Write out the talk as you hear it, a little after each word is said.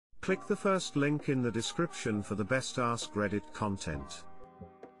Click the first link in the description for the best Askreddit content.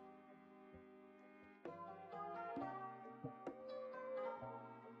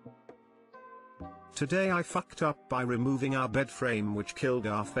 Today I fucked up by removing our bed frame which killed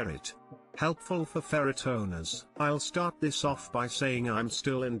our ferret. Helpful for ferret owners. I'll start this off by saying I'm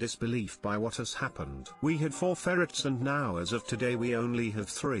still in disbelief by what has happened. We had 4 ferrets and now as of today we only have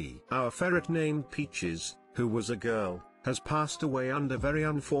 3. Our ferret named Peaches, who was a girl, has passed away under very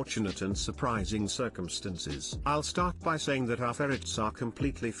unfortunate and surprising circumstances. I'll start by saying that our ferrets are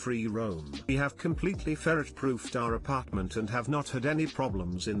completely free roam. We have completely ferret-proofed our apartment and have not had any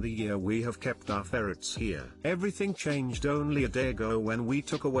problems in the year we have kept our ferrets here. Everything changed only a day ago when we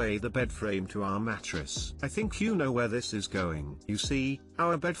took away the bed frame to our mattress. I think you know where this is going. You see,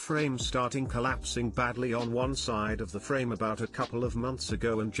 our bed frame starting collapsing badly on one side of the frame about a couple of months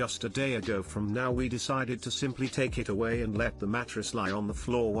ago, and just a day ago from now we decided to simply take it away and let the mattress lie on the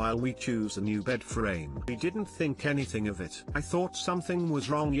floor while we choose a new bed frame. We didn't think anything of it. I thought something was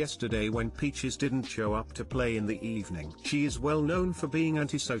wrong yesterday when Peaches didn't show up to play in the evening. She is well known for being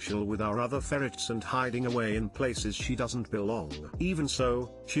antisocial with our other ferrets and hiding away in places she doesn't belong. Even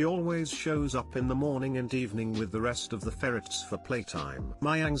so, she always shows up in the morning and evening with the rest of the ferrets for playtime.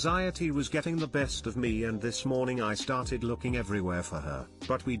 My anxiety was getting the best of me, and this morning I started looking everywhere for her,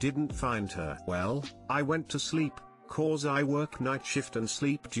 but we didn't find her. Well, I went to sleep, cause I work night shift and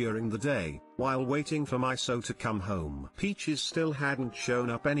sleep during the day, while waiting for my so to come home. Peaches still hadn't shown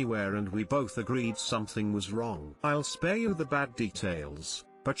up anywhere and we both agreed something was wrong. I'll spare you the bad details,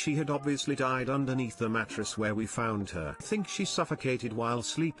 but she had obviously died underneath the mattress where we found her. I think she suffocated while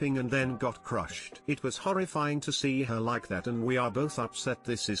sleeping and then got crushed. It was horrifying to see her like that and we are both upset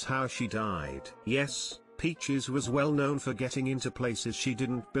this is how she died. Yes, Peaches was well known for getting into places she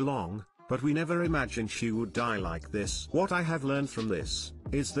didn't belong, but we never imagined she would die like this. What I have learned from this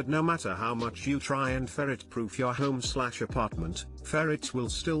is that no matter how much you try and ferret-proof your home/apartment, ferrets will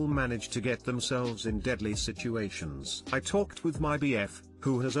still manage to get themselves in deadly situations. I talked with my BF,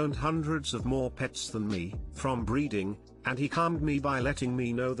 who has owned hundreds of more pets than me, from breeding, and he calmed me by letting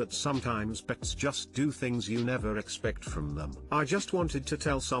me know that sometimes pets just do things you never expect from them. I just wanted to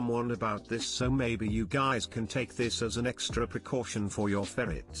tell someone about this so maybe you guys can take this as an extra precaution for your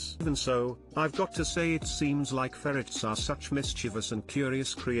ferrets. Even so, I've got to say it seems like ferrets are such mischievous and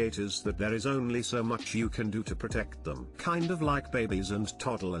curious creators that there is only so much you can do to protect them. Kind of like babies and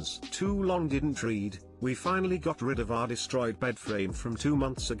toddlers. Too long didn't read. We finally got rid of our destroyed bed frame from 2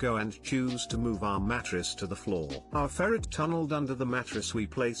 months ago and choose to move our mattress to the floor. Our ferret tunneled under the mattress we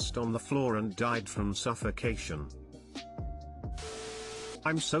placed on the floor and died from suffocation.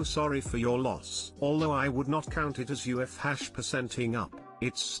 I'm so sorry for your loss. Although I would not count it as UF%ing up,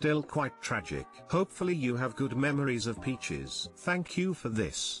 it's still quite tragic. Hopefully you have good memories of Peaches. Thank you for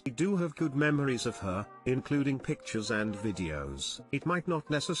this. We do have good memories of her, including pictures and videos. It might not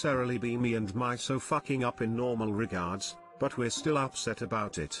necessarily be me and my so fucking up in normal regards, but we're still upset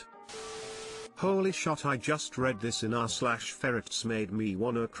about it. Holy shit, I just read this in r/ferrets made me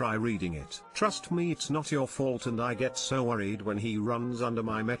wanna cry reading it. Trust me, it's not your fault and I get so worried when he runs under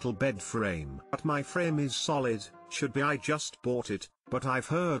my metal bed frame. But my frame is solid, should be I just bought it, but I've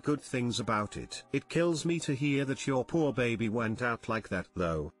heard good things about it. It kills me to hear that your poor baby went out like that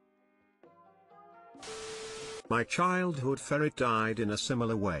though. My childhood ferret died in a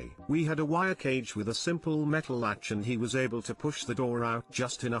similar way. We had a wire cage with a simple metal latch and he was able to push the door out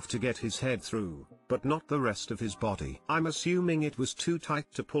just enough to get his head through, but not the rest of his body. I'm assuming it was too tight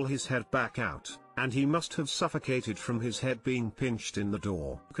to pull his head back out, and he must have suffocated from his head being pinched in the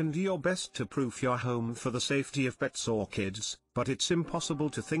door. You can do your best to proof your home for the safety of pets or kids, but it's impossible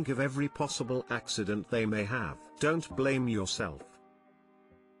to think of every possible accident they may have. Don't blame yourself.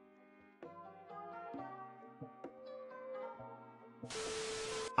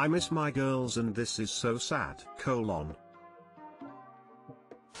 I miss my girls and this is so sad.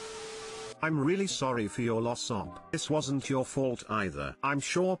 I'm really sorry for your loss op. This wasn't your fault either. I'm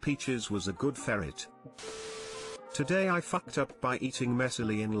sure Peaches was a good ferret. Today I fucked up by eating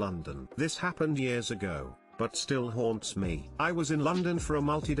messily in London. This happened years ago, but still haunts me. I was in London for a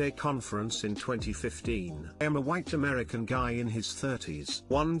multi-day conference in 2015. I am a white American guy in his 30s.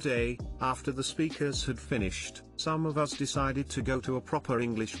 One day, after the speakers had finished, some of us decided to go to a proper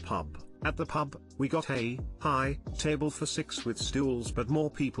English pub. At the pub, we got a high table for 6 with stools, but more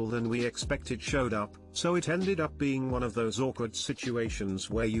people than we expected showed up, so it ended up being one of those awkward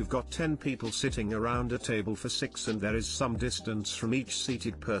situations where you've got 10 people sitting around a table for 6 and there is some distance from each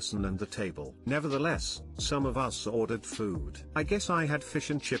seated person and the table. Nevertheless, some of us ordered food. I guess I had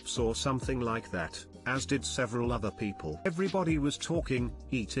fish and chips or something like that. as did several other people. Everybody was talking,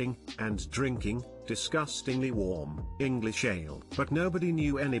 eating, and drinking disgustingly warm English ale. But nobody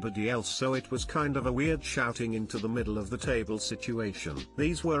knew anybody else, so it was kind of a weird shouting into the middle of the table situation.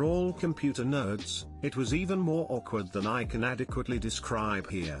 These were all computer nerds. It was even more awkward than I can adequately describe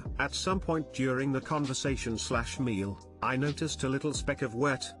here. At some point during the conversation/meal, I noticed a little speck of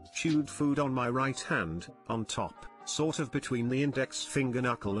wet, chewed food on my right hand, on top, sort of between the index finger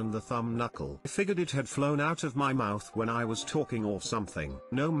knuckle and the thumb knuckle. I figured it had flown out of my mouth when I was talking or something.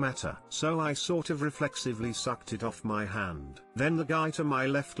 No matter. So I sort of reflexively sucked it off my hand. Then the guy to my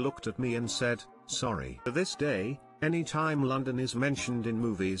left looked at me and said, "Sorry." To this day, anytime London is mentioned in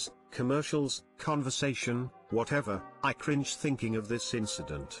movies, commercials, conversation, whatever, I cringe thinking of this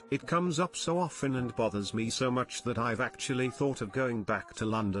incident. It comes up so often and bothers me so much that I've actually thought of going back to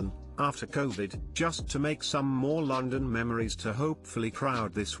London, after COVID, just to make some more London memories to hopefully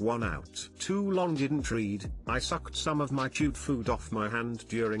crowd this one out. Too long didn't read. I sucked some of my chewed food off my hand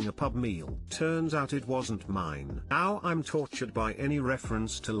during a pub meal. Turns out it wasn't mine. Now I'm tortured by any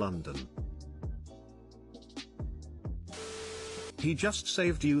reference to London. He just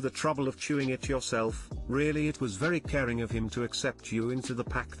saved you the trouble of chewing it yourself. Really, it was very caring of him to accept you into the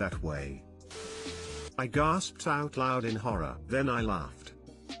pack that way. I gasped out loud in horror. Then I laughed.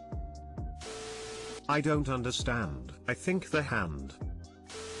 I don't understand. I think the hand.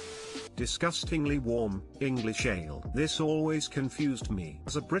 Disgustingly warm English ale. This always confused me.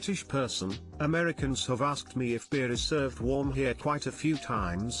 As a British person, Americans have asked me if beer is served warm here quite a few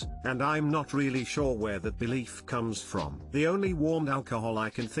times, and I'm not really sure where that belief comes from. The only warmed alcohol I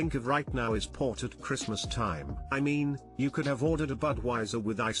can think of right now is port at Christmas time. I mean, you could have ordered a Budweiser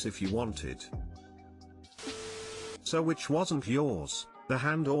with ice if you wanted. So which wasn't yours, the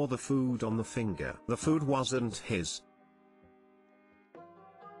hand or the food on the finger? The food wasn't his.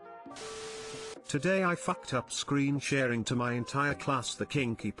 Today I fucked up screen sharing to my entire class the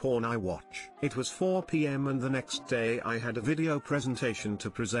kinky porn I watch. It was 4 PM and the next day I had a video presentation to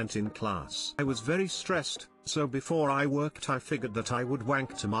present in class. I was very stressed, so before I worked I figured that I would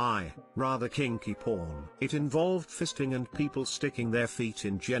wank to my, rather kinky porn. It involved fisting and people sticking their feet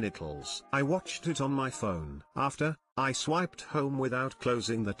in genitals. I watched it on my phone. After, I swiped home without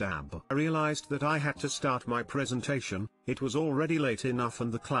closing the tab. I realized that I had to start my presentation. It was already late enough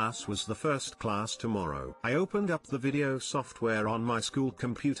and the class was the first class tomorrow. I opened up the video software on my school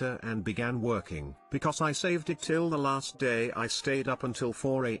computer and began working. Because I saved it till the last day, I stayed up until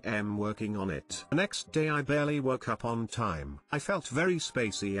 4 AM working on it. The next day I barely woke up on time. I felt very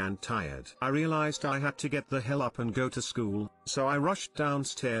spacey and tired. I realized I had to get the hell up and go to school, so I rushed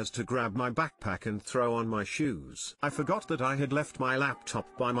downstairs to grab my backpack and throw on my shoes. I forgot that I had left my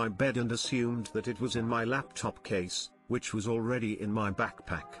laptop by my bed and assumed that it was in my laptop case, which was already in my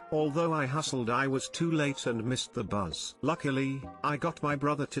backpack. Although I hustled, I was too late and missed the bus. Luckily, I got my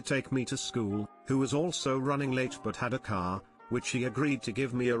brother to take me to school, who was also running late but had a car, which he agreed to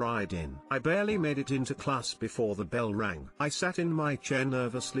give me a ride in. I barely made it into class before the bell rang. I sat in my chair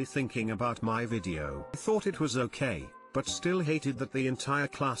nervously thinking about my video. I thought it was okay, but still hated that the entire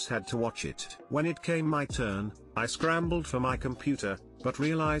class had to watch it. When it came my turn, I scrambled for my computer, but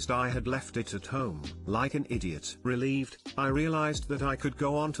realized I had left it at home. Like an idiot. Relieved, I realized that I could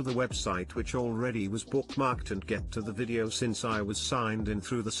go onto the website which already was bookmarked and get to the video since I was signed in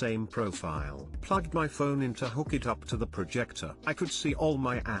through the same profile. Plugged my phone in to hook it up to the projector. I could see all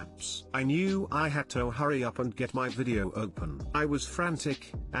my apps. I knew I had to hurry up and get my video open. I was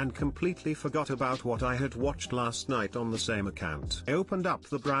frantic, and completely forgot about what I had watched last night on the same account. I opened up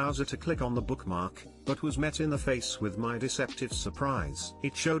the browser to click on the bookmark, but was met in the face with my deceptive surprise.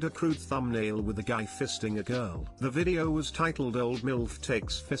 It showed a crude thumbnail with a guy fisting a girl. The video was titled "Old MILF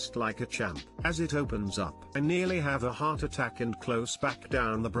Takes Fist Like a Champ." As it opens up, I nearly have a heart attack and close back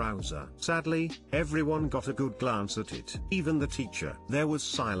down the browser. Sadly, everyone got a good glance at it. Even the teacher. There was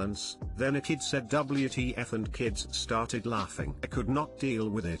silence, then a kid said "WTF" and kids started laughing. I could not deal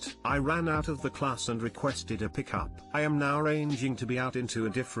with it. I ran out of the class and requested a pickup. I am now arranging to be out into a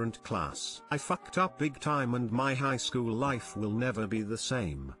different class. I fucked up big time and my high school life will never be the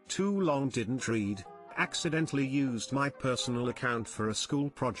same. Too long didn't read. Accidentally used my personal account for a school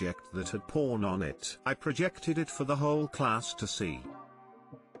project that had porn on it. I projected it for the whole class to see.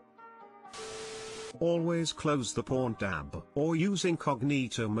 Always close the porn tab, or use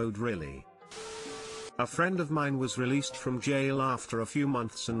incognito mode really. A friend of mine was released from jail after a few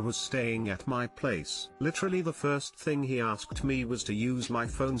months and was staying at my place. Literally the first thing he asked me was to use my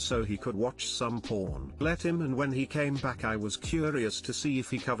phone so he could watch some porn. Let him, and when he came back I was curious to see if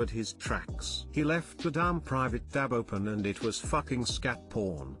he covered his tracks. He left the damn private tab open and it was fucking scat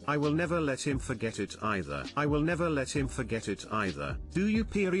porn. I will never let him forget it either. I will never let him forget it either. Do you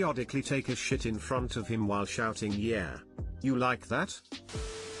periodically take a shit in front of him while shouting yeah? You like that?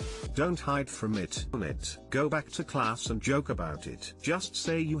 Don't hide from it. Go back to class and joke about it. Just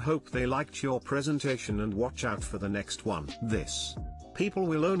say you hope they liked your presentation and watch out for the next one. People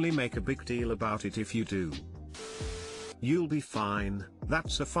will only make a big deal about it if you do. You'll be fine.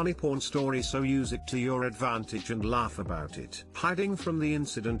 That's a funny porn story, so use it to your advantage and laugh about it. Hiding from the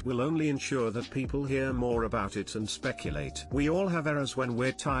incident will only ensure that people hear more about it and speculate. We all have errors when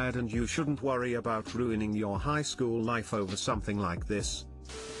we're tired, and you shouldn't worry about ruining your high school life over something like this.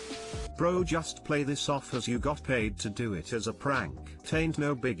 Bro, just play this off as you got paid to do it as a prank. Tain't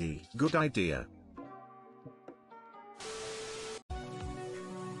no biggie. Good idea.